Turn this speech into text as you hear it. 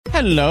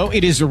Hello,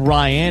 it is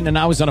Ryan, and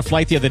I was on a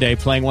flight the other day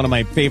playing one of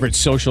my favorite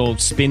social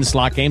spin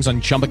slot games on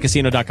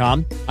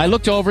ChumbaCasino.com. I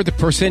looked over at the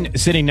person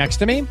sitting next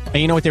to me, and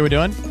you know what they were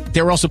doing?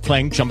 They were also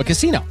playing Chumba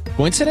Casino.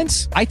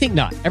 Coincidence? I think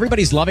not.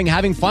 Everybody's loving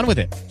having fun with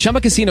it.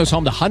 Chumba Casino is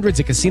home to hundreds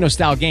of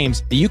casino-style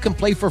games that you can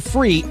play for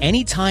free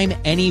anytime,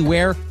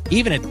 anywhere,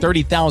 even at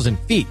 30,000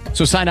 feet.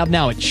 So sign up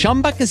now at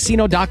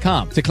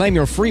ChumbaCasino.com to claim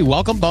your free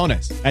welcome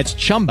bonus. That's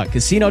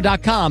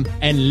ChumbaCasino.com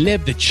and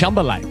live the Chumba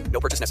life. No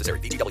purchase necessary.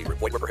 VGW.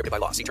 Void where prohibited by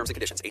law. See terms and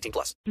conditions. 18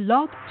 plus.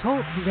 Blog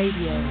Talk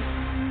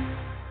Radio.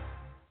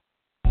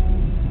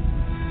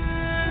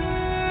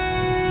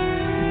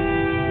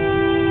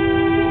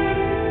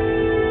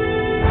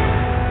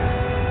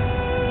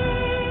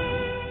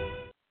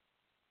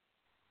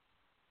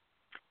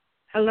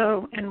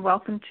 Hello, and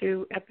welcome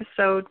to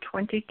episode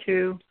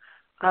 22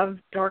 of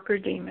Darker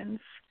Demons.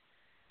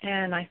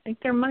 And I think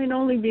there might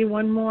only be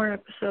one more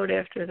episode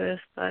after this,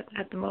 but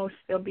at the most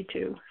there'll be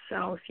two.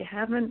 So if you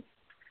haven't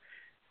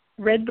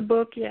read the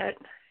book yet,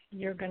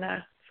 you're going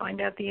to find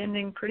out the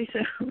ending pretty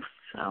soon.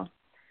 So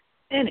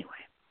anyway,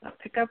 I'll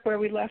pick up where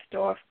we left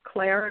off.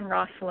 Claire and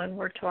Rosalind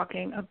were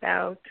talking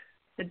about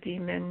the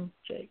demon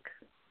Jake.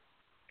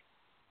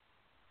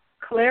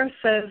 Claire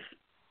says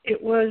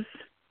it was,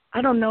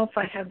 I don't know if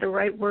I have the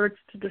right words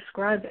to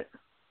describe it.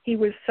 He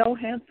was so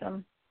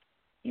handsome,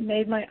 he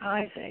made my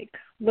eyes ache.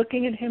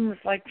 Looking at him was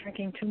like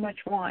drinking too much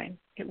wine.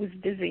 It was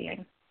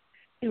dizzying.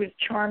 He was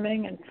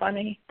charming and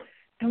funny,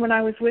 and when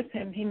I was with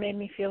him, he made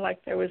me feel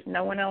like there was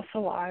no one else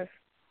alive.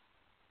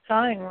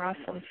 Sighing,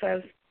 Rosalind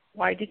says,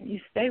 "Why didn't you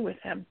stay with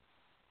him?"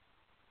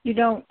 You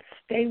don't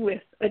stay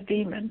with a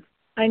demon.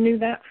 I knew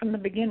that from the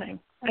beginning.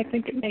 I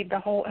think it made the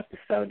whole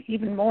episode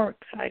even more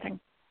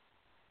exciting.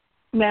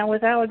 Now,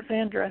 with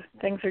Alexandra,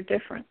 things are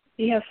different.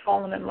 He has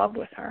fallen in love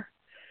with her.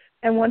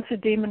 And once a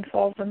demon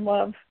falls in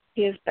love,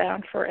 he is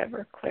bound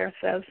forever, Claire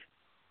says.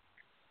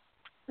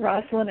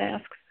 Rosalind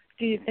asks,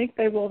 do you think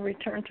they will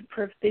return to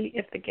Privity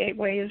if the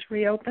gateway is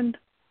reopened?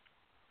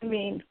 I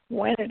mean,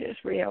 when it is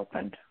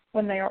reopened,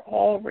 when they are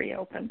all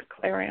reopened,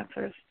 Claire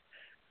answers.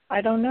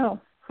 I don't know.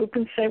 Who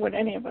can say what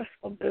any of us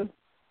will do?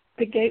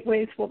 The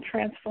gateways will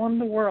transform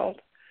the world.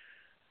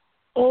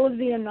 All of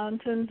the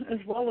Anantans, as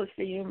well as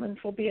the humans,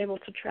 will be able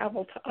to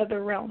travel to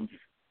other realms.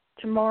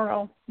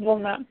 Tomorrow will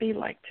not be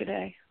like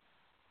today.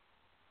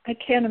 I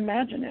can't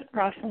imagine it,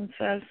 Rosalind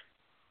says.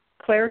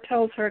 Claire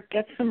tells her,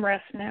 get some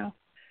rest now.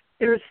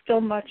 There is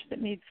still much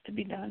that needs to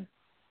be done.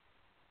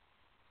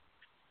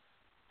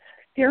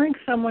 Hearing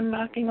someone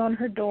knocking on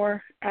her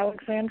door,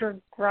 Alexandra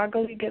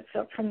groggily gets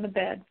up from the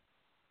bed.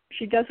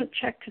 She doesn't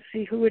check to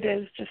see who it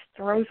is, just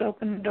throws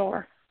open the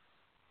door.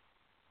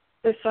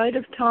 The sight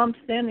of Tom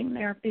standing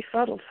there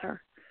befuddles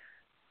her.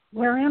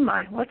 Where am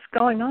I? What's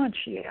going on?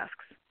 She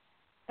asks.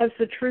 As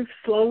the truth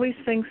slowly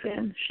sinks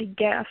in, she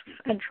gasps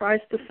and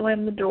tries to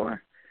slam the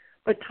door,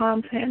 but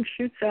Tom's hand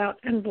shoots out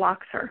and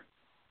blocks her.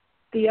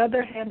 The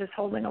other hand is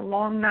holding a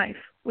long knife,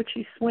 which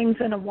he swings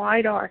in a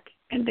wide arc,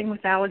 ending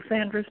with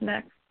Alexandra's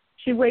neck.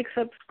 She wakes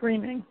up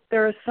screaming.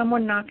 There is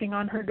someone knocking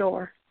on her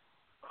door.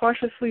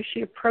 Cautiously,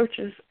 she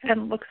approaches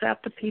and looks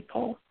out the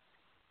peephole.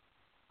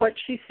 What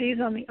she sees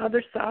on the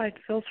other side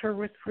fills her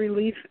with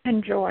relief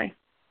and joy.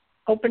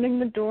 Opening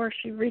the door,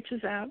 she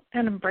reaches out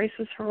and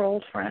embraces her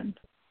old friend.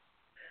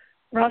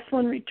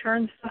 Rosalind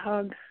returns the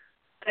hug,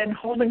 then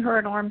holding her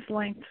at arm's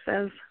length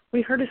says,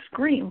 we heard a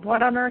scream.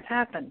 What on earth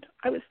happened?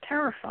 I was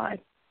terrified.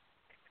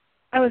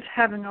 I was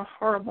having a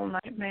horrible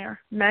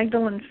nightmare.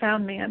 Magdalene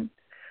found me and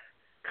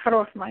cut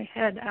off my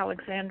head,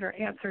 Alexandra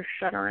answers,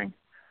 shuddering.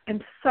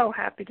 I'm so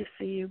happy to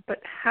see you, but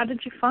how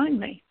did you find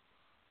me?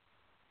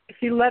 If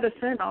you let us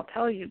in, I'll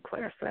tell you,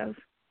 Claire says.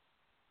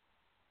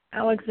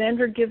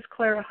 Alexandra gives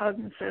Claire a hug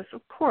and says,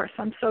 of course,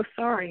 I'm so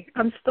sorry.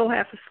 I'm still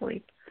half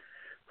asleep.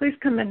 Please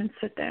come in and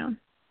sit down.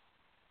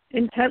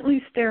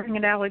 Intently staring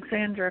at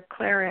Alexandra,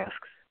 Claire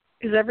asks,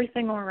 is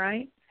everything all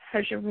right?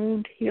 Has your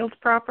wound healed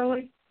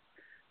properly?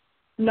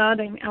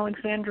 Nodding,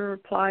 Alexandra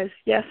replies,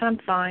 yes, I'm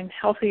fine,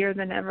 healthier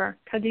than ever.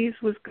 Cadiz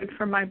was good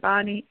for my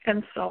body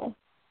and soul.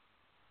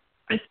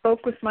 I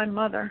spoke with my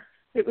mother.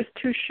 It was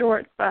too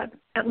short, but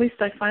at least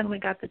I finally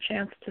got the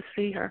chance to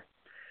see her.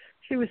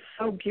 She was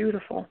so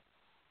beautiful.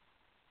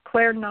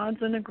 Claire nods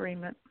in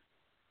agreement.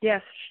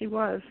 Yes, she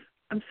was.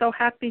 I'm so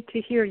happy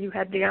to hear you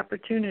had the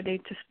opportunity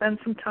to spend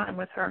some time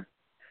with her.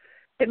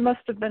 It must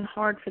have been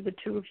hard for the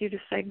two of you to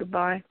say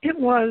goodbye. It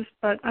was,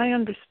 but I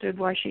understood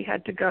why she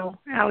had to go,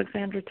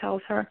 Alexandra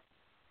tells her.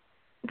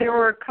 There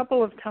were a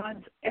couple of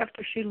times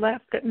after she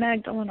left that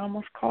Magdalene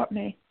almost caught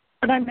me,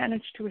 but I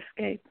managed to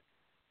escape.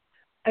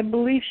 I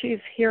believe she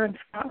is here in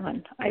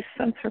Scotland. I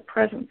sense her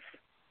presence.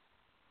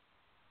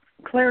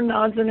 Claire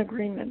nods in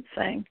agreement,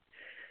 saying,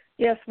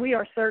 yes, we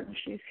are certain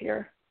she's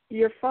here.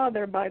 Your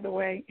father, by the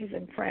way, is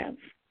in France.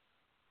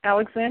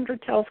 Alexandra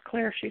tells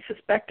Claire she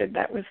suspected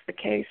that was the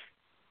case.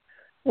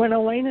 When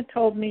Elena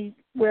told me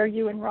where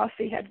you and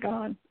Rossi had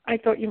gone, I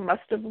thought you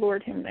must have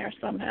lured him there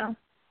somehow.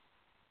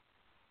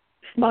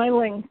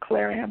 Smiling,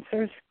 Claire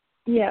answers,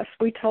 yes,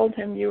 we told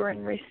him you were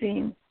in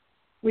Racine.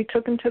 We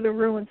took him to the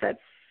ruins at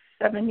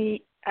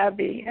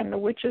Abbey and the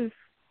witches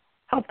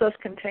helped us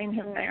contain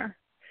him there.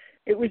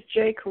 It was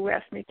Jake who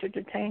asked me to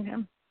detain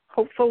him.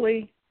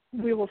 Hopefully,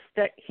 he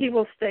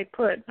will stay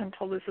put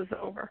until this is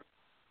over.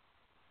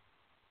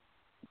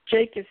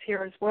 Jake is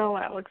here as well,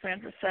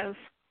 Alexandra says.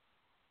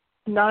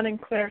 Nodding,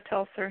 Claire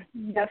tells her,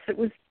 yes, it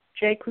was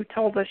Jake who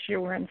told us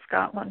you were in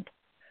Scotland.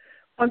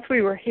 Once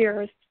we were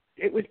here,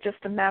 it was just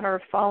a matter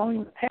of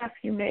following the path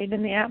you made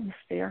in the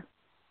atmosphere.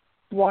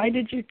 Why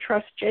did you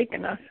trust Jake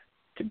enough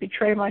to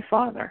betray my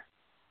father?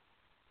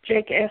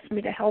 Jake asked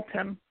me to help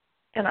him,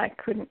 and I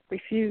couldn't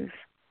refuse.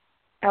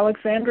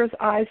 Alexandra's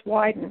eyes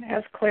widen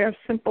as Claire's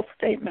simple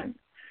statement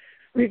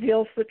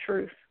reveals the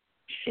truth.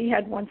 She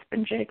had once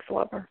been Jake's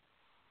lover.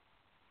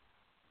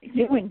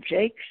 You and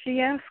Jake, she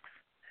asks.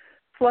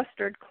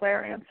 Flustered,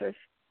 Claire answers,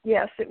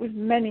 yes, it was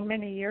many,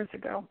 many years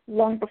ago,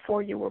 long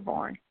before you were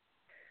born.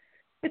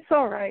 It's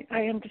all right,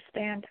 I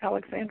understand,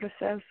 Alexandra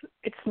says.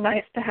 It's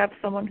nice to have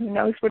someone who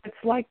knows what it's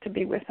like to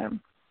be with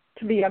him,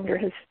 to be under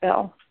his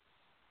spell.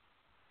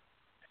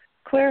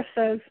 Claire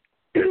says,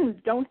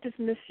 don't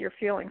dismiss your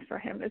feelings for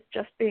him as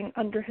just being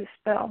under his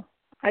spell.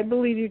 I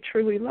believe you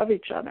truly love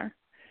each other.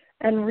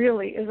 And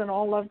really, isn't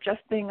all love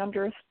just being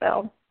under a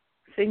spell,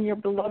 seeing your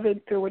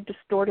beloved through a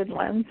distorted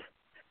lens?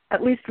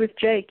 At least with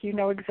Jake, you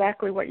know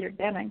exactly what you're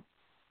getting.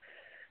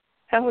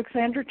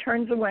 Alexandra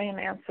turns away and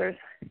answers,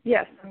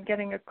 yes, I'm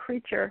getting a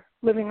creature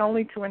living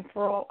only to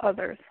enthrall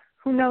others.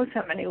 Who knows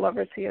how many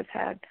lovers he has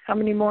had, how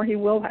many more he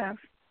will have.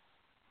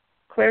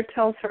 Claire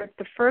tells her,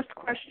 the first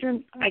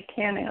question I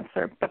can't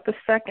answer, but the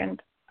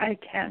second I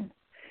can.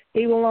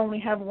 He will only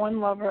have one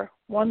lover,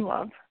 one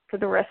love, for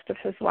the rest of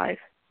his life.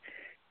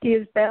 He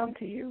is bound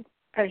to you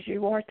as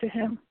you are to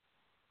him.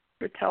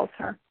 Claire tells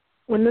her,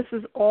 when this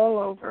is all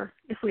over,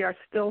 if we are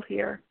still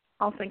here,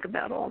 I'll think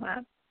about all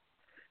that.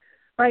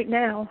 Right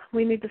now,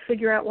 we need to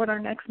figure out what our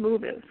next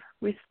move is.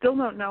 We still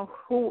don't know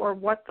who or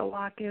what the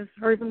lock is,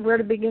 or even where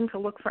to begin to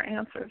look for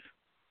answers.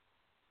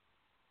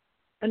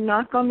 A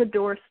knock on the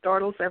door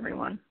startles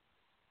everyone.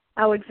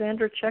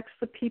 Alexandra checks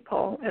the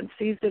peephole and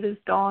sees it is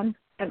Dawn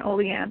and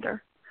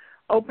Oleander.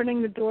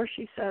 Opening the door,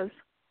 she says,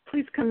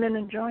 please come in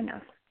and join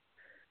us.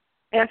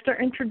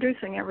 After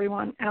introducing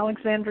everyone,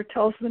 Alexandra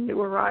tells the new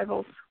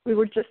arrivals, we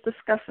were just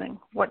discussing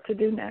what to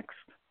do next.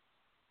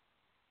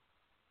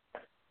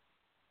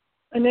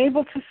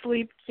 Unable to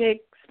sleep,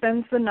 Jake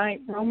spends the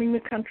night roaming the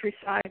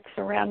countryside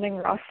surrounding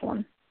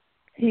Rosslyn.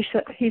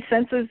 He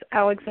senses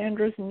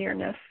Alexandra's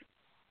nearness.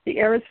 The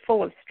air is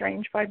full of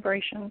strange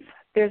vibrations.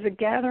 There's a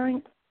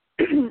gathering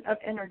of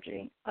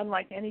energy,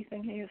 unlike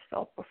anything he has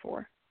felt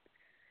before.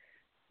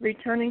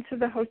 Returning to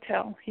the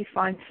hotel, he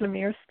finds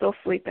Samir still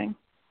sleeping.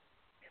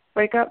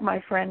 Wake up,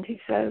 my friend,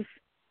 he says.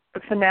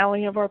 The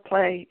finale of our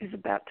play is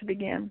about to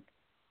begin.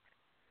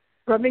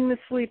 Rubbing the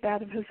sleep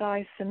out of his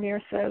eyes,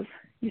 Samir says,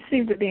 you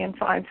seem to be in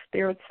fine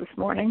spirits this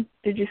morning.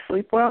 Did you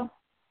sleep well?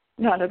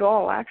 Not at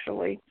all,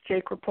 actually,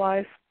 Jake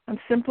replies. I'm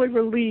simply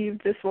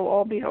relieved this will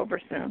all be over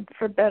soon,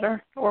 for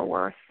better or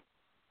worse.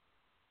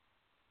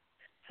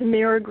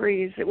 Samir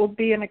agrees. It will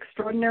be an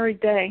extraordinary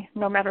day,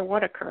 no matter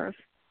what occurs.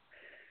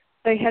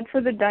 They head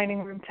for the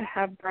dining room to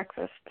have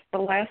breakfast, the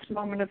last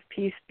moment of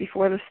peace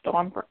before the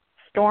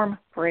storm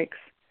breaks.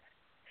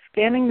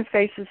 Scanning the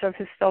faces of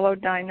his fellow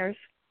diners,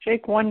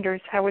 Jake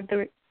wonders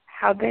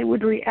how they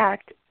would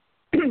react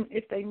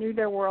if they knew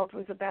their world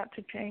was about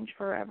to change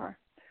forever.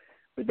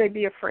 Would they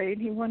be afraid,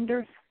 he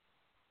wonders?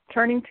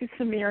 Turning to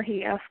Samir,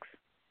 he asks,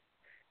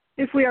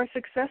 if we are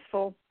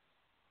successful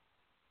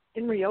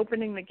in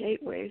reopening the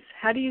gateways,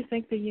 how do you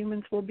think the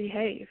humans will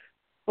behave?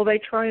 Will they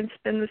try and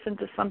spin this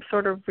into some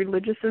sort of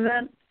religious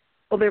event?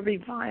 Will there be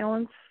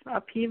violence,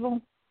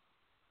 upheaval?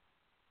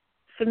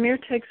 Samir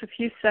takes a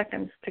few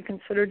seconds to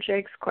consider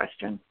Jake's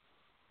question.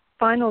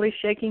 Finally,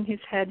 shaking his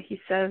head, he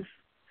says,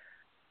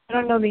 I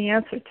don't know the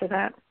answer to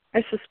that.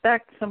 I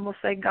suspect some will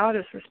say God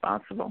is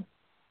responsible,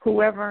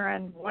 whoever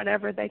and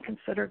whatever they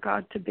consider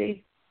God to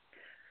be.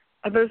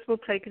 Others will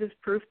take it as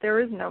proof there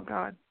is no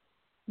God.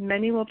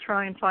 Many will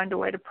try and find a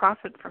way to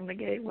profit from the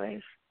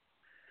gateways.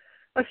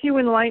 A few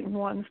enlightened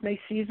ones may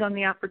seize on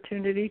the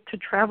opportunity to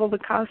travel the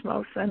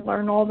cosmos and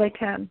learn all they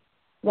can.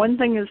 One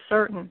thing is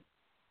certain.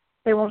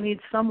 They will need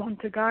someone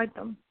to guide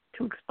them,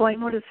 to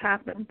explain what has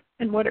happened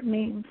and what it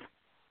means.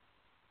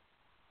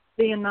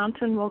 The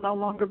Anantan will no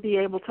longer be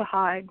able to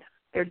hide.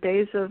 Their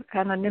days of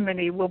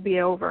anonymity will be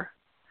over.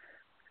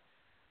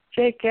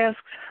 Jake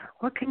asks,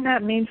 what can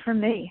that mean for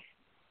me?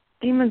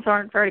 Demons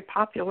aren't very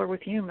popular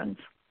with humans.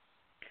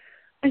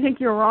 I think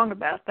you're wrong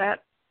about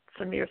that,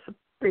 Samir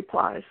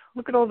replies.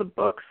 Look at all the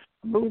books,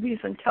 movies,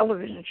 and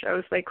television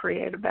shows they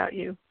create about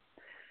you.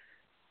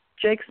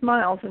 Jake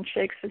smiles and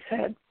shakes his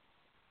head.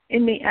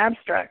 In the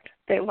abstract,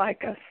 they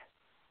like us.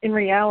 In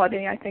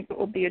reality, I think it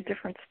will be a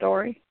different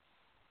story.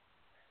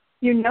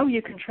 You know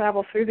you can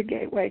travel through the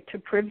gateway to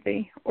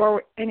Privy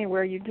or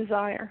anywhere you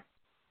desire.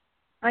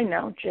 I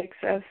know, Jake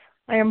says.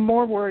 I am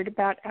more worried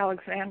about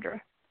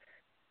Alexandra.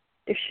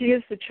 If she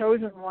is the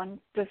chosen one,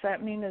 does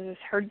that mean it is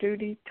her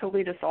duty to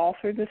lead us all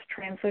through this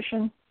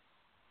transition?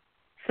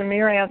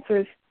 Samir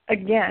answers,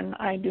 again,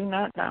 I do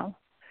not know.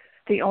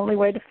 The only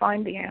way to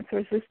find the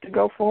answers is to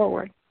go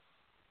forward.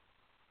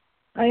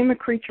 I am a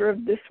creature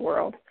of this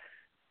world.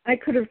 I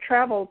could have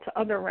traveled to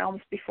other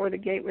realms before the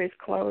gateways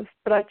closed,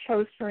 but I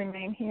chose to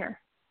remain here.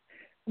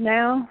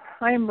 Now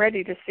I am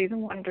ready to see the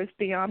wonders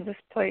beyond this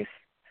place.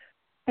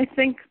 I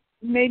think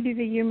maybe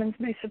the humans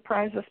may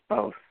surprise us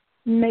both.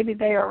 Maybe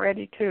they are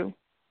ready too.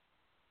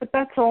 But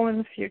that's all in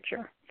the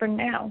future. For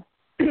now,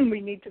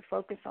 we need to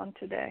focus on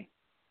today.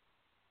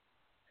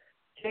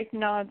 Jake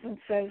nods and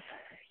says,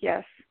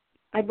 yes,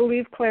 I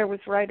believe Claire was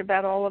right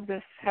about all of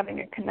this having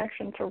a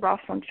connection to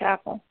Rosslyn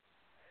Chapel.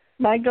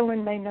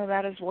 Magdalene may know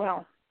that as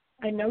well.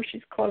 I know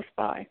she's close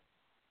by.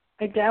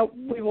 I doubt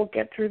we will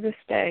get through this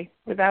day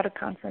without a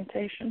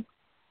confrontation.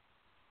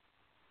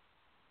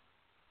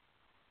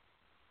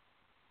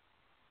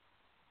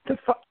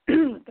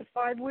 The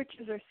five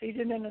witches are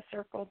seated in a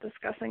circle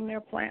discussing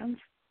their plans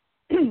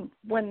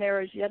when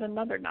there is yet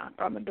another knock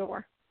on the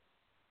door.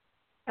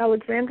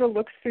 Alexandra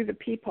looks through the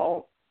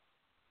peephole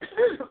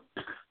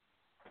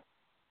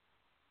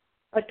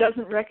but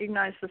doesn't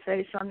recognize the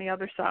face on the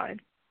other side.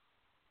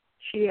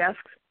 She asks,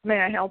 may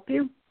I help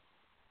you?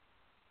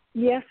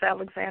 Yes,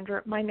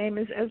 Alexandra, my name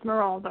is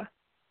Esmeralda.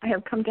 I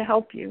have come to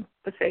help you,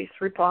 the face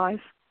replies.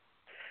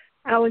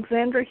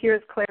 Alexandra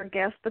hears Claire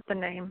gasp at the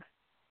name.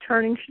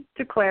 Turning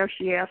to Claire,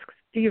 she asks,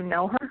 do you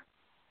know her?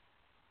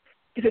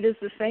 If it is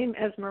the same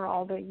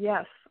Esmeralda,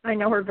 yes, I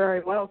know her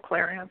very well,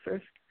 Claire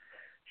answers.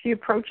 She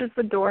approaches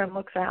the door and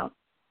looks out.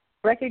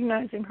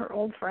 Recognizing her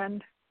old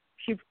friend,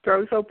 she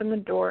throws open the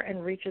door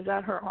and reaches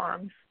out her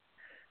arms.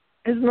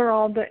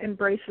 Esmeralda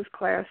embraces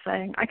Claire,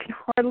 saying, I can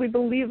hardly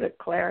believe it,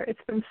 Claire. It's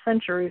been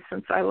centuries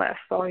since I last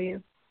saw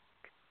you.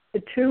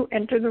 The two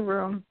enter the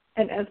room,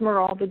 and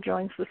Esmeralda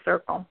joins the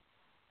circle.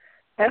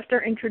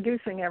 After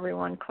introducing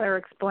everyone, Claire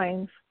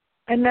explains,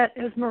 I met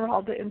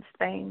Esmeralda in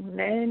Spain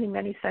many,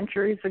 many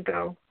centuries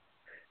ago.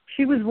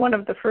 She was one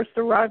of the first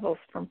arrivals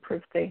from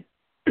Prufti.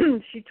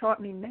 She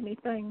taught me many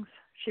things.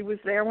 She was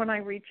there when I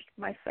reached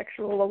my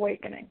sexual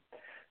awakening.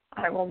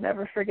 I will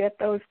never forget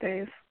those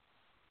days.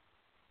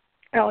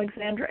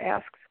 Alexandra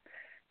asks,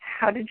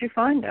 how did you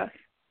find us?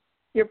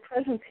 Your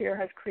presence here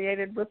has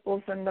created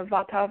ripples in the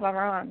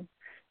Vatavaran.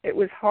 It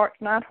was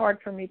not hard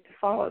for me to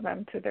follow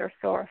them to their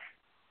source.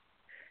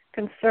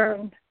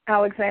 Concerned,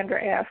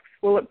 Alexandra asks,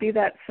 will it be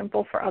that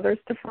simple for others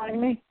to find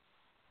me?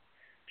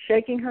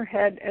 Shaking her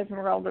head,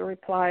 Esmeralda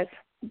replies,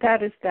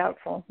 that is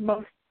doubtful.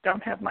 Most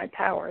don't have my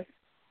powers.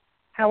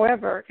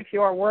 However, if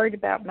you are worried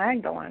about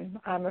Magdalene,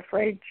 I'm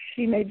afraid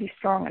she may be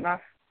strong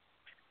enough.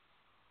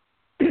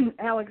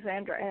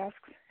 Alexandra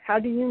asks, how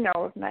do you know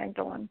of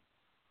Magdalene?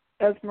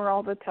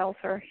 Esmeralda tells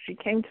her, she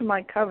came to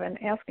my coven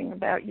asking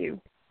about you.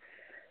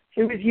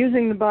 She was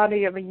using the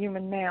body of a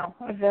human male,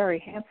 a very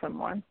handsome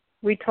one.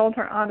 We told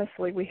her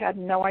honestly we had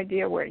no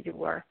idea where you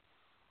were.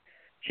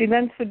 She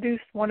then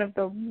seduced one of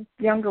the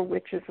younger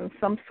witches in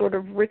some sort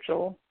of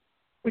ritual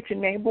which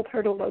enabled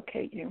her to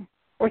locate you,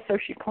 or so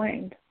she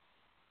claimed.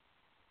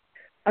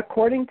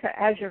 According to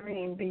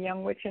Azurine, the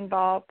young witch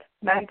involved,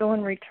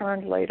 Magdalene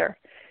returned later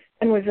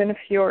and was in a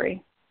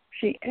fury.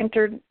 She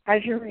entered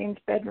Azurine's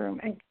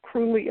bedroom and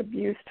cruelly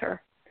abused her.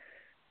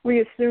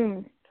 We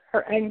assumed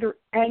her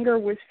anger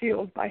was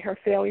fueled by her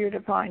failure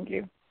to find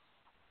you.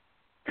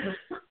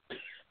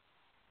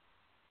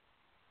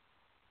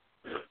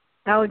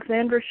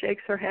 Alexandra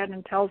shakes her head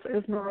and tells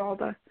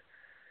Esmeralda,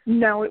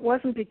 no, it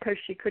wasn't because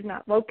she could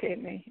not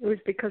locate me. It was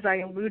because I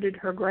eluded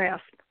her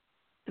grasp.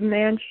 The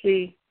man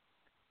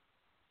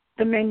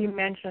you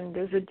mentioned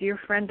is a dear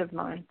friend of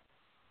mine.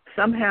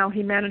 Somehow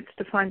he managed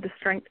to find the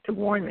strength to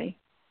warn me.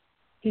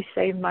 He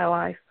saved my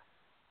life.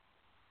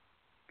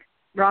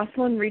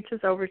 Rosalind reaches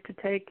over to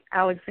take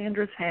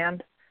Alexandra's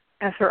hand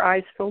as her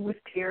eyes fill with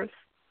tears.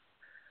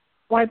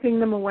 Wiping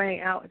them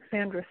away,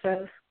 Alexandra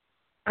says,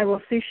 I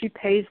will see she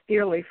pays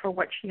dearly for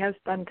what she has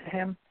done to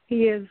him.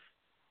 He is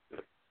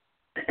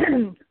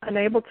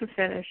unable to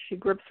finish. She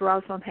grips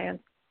Rosalind's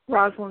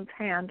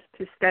hand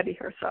to steady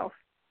herself.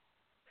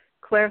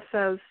 Claire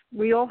says,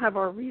 we all have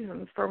our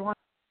reasons for wanting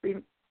to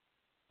be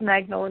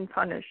Magdalene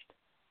punished.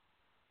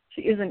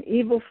 She is an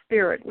evil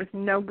spirit with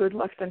no good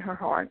left in her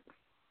heart.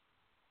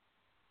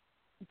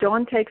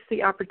 Dawn takes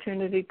the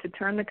opportunity to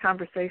turn the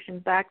conversation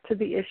back to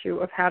the issue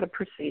of how to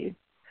proceed.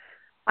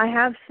 I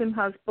have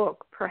Simha's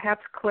book.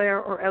 Perhaps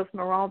Claire or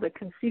Esmeralda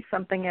can see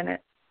something in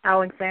it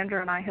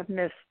Alexandra and I have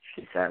missed,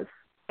 she says.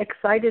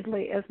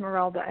 Excitedly,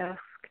 Esmeralda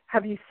asks,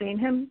 have you seen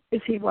him?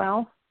 Is he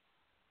well?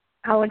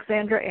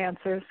 Alexandra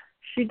answers,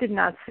 she did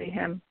not see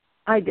him.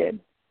 I did.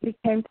 He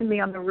came to me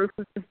on the roof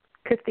of the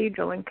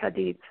cathedral in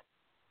Cadiz.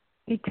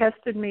 He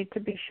tested me to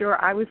be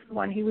sure I was the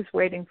one he was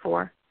waiting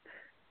for.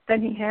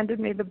 Then he handed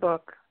me the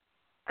book.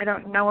 I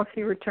don't know if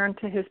he returned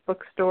to his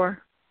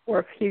bookstore or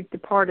if he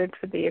departed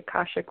for the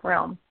Akashic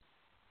realm.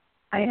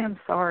 I am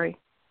sorry.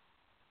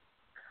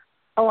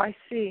 Oh, I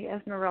see,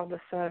 Esmeralda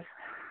says.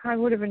 I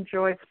would have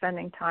enjoyed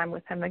spending time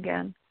with him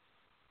again.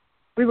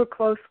 We were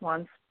close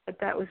once, but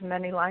that was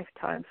many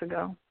lifetimes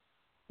ago.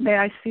 May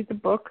I see the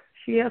book?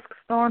 She asks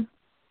Dawn.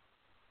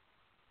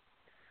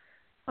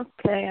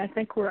 Okay, I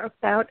think we're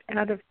about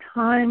out of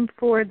time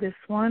for this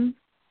one.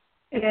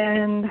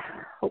 And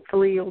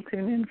hopefully you'll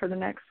tune in for the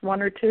next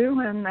one or two,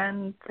 and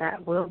then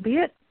that will be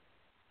it.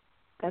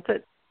 That's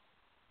it.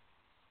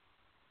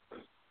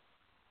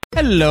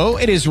 Hello,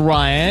 it is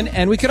Ryan,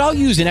 and we could all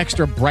use an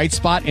extra bright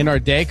spot in our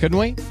day, couldn't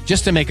we?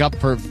 Just to make up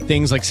for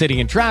things like sitting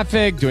in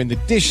traffic, doing the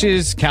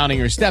dishes, counting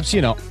your steps,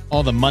 you know,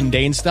 all the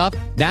mundane stuff.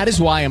 That is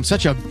why I'm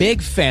such a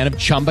big fan of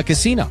Chumba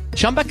Casino.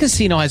 Chumba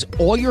Casino has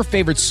all your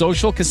favorite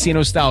social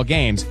casino-style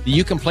games that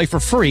you can play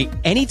for free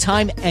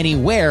anytime,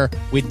 anywhere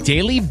with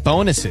daily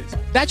bonuses.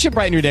 That should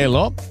brighten your day a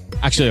little.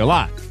 Actually, a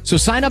lot. So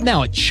sign up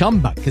now at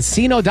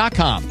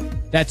ChumbaCasino.com.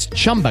 That's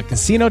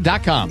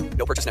ChumbaCasino.com.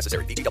 No purchase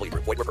necessary. VGW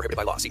Group. Void where prohibited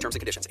by law. See terms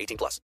and conditions.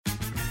 18+.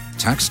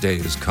 Tax day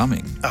is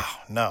coming. Oh,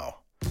 no.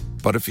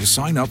 But if you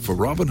sign up for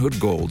Robinhood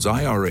Gold's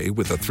IRA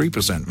with a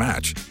 3%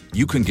 match,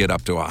 you can get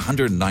up to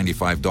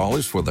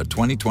 $195 for the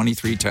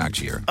 2023 tax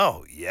year.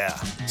 Oh, yeah.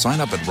 Sign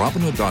up at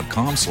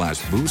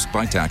Robinhood.com/boost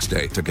by tax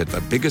day to get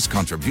the biggest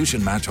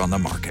contribution match on the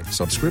market.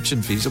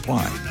 Subscription fees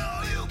apply.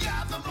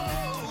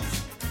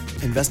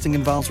 Investing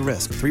involves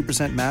risk.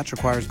 3% match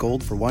requires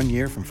gold for 1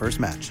 year from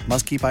first match.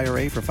 Must keep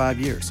IRA for 5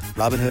 years.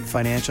 Robinhood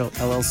Financial,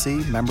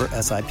 LLC, member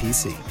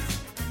SIPC.